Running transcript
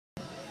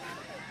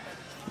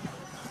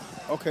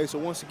Okay, so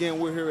once again,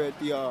 we're here at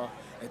the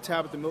at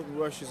Tabitha Milton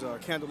Rush's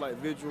candlelight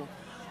vigil.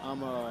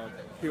 I'm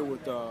here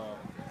with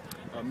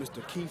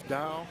Mr. Keith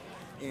Dail,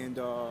 and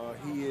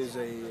he is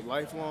a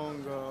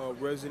lifelong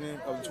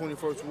resident of the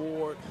 21st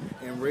Ward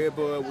in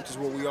Redbud, which is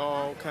where we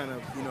all kind of,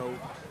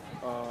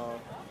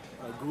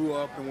 grew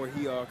up and where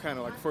he kind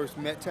of like first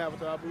met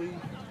Tabitha, I believe.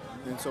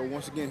 And so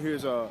once again,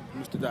 here's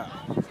Mr.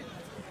 Dail.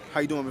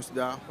 How you doing, Mr.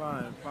 Dail?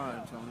 Fine,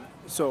 Tony.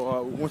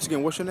 So once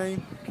again, what's your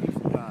name? Keith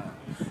Dail.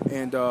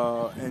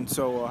 And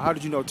so how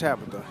did you know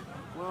Tabitha?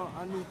 Well,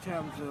 I knew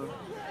Tabitha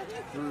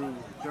through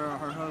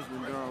her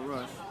husband, Dail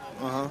Rush.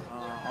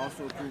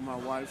 Also through my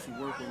wife. She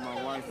worked with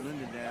my wife,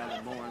 Linda Dail,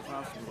 at Barnes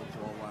Hospital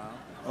for a while.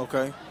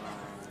 Okay.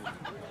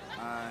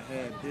 I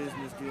had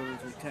business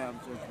dealings with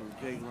Tabitha through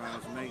J.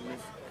 Grimes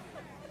Maintenance,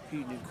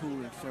 heating and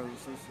cooling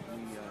services.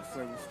 We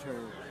serviced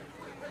her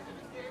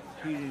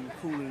heating and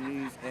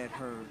cooling needs at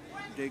her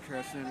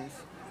daycare centers.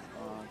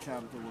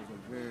 Tabitha was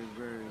a very,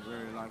 very,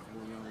 very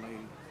likable young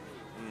lady.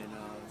 And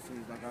it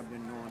seems like I've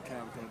been knowing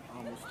Tabitha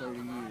almost 30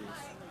 years.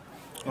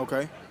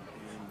 Okay. And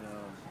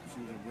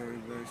she's a very,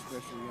 very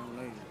special young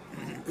lady.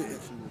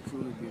 And she will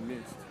truly be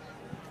missed.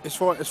 As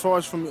far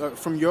as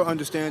from your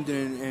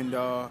understanding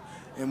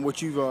and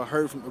what you've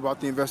heard about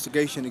the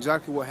investigation,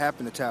 exactly what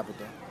happened to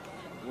Tabitha?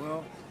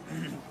 Well,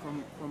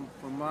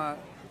 from my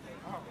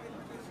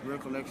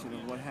recollection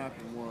of what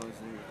happened was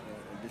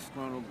a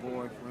disgruntled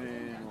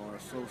boyfriend or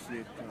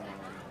associate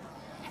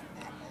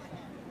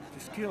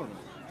just killed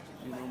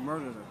her,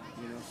 murdered her,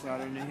 shot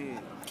her in the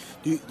head.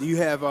 Do you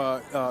have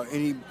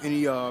any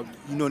you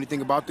know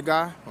anything about the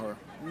guy or?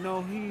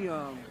 No, he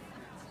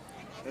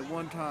at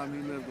one time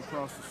he lived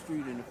across the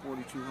street in the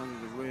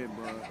 4200 of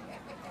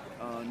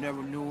Redbud.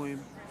 Never knew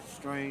him,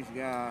 strange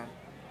guy,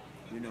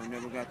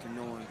 never got to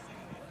know him.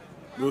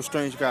 Real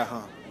strange guy,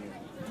 huh?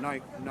 Yeah.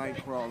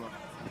 Night crawler.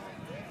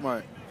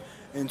 Right.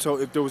 And so,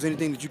 if there was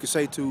anything that you could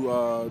say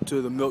to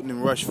the Milton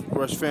and Rush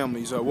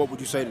families, what would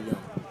you say to them?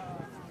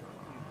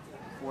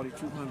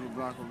 4200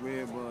 block of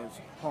Redbud's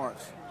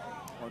hearts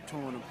are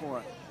torn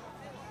apart,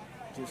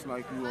 just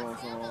like you all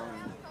are.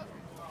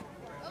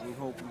 And we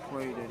hope and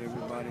pray that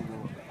everybody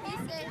will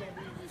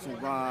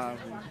survive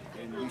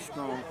and be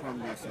strong from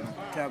this. And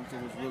Tabitha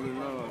was really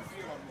loved,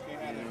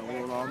 and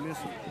we'll all miss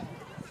her.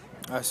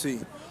 I see.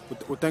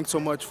 Well, thanks so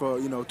much for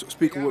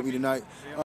speaking with me tonight.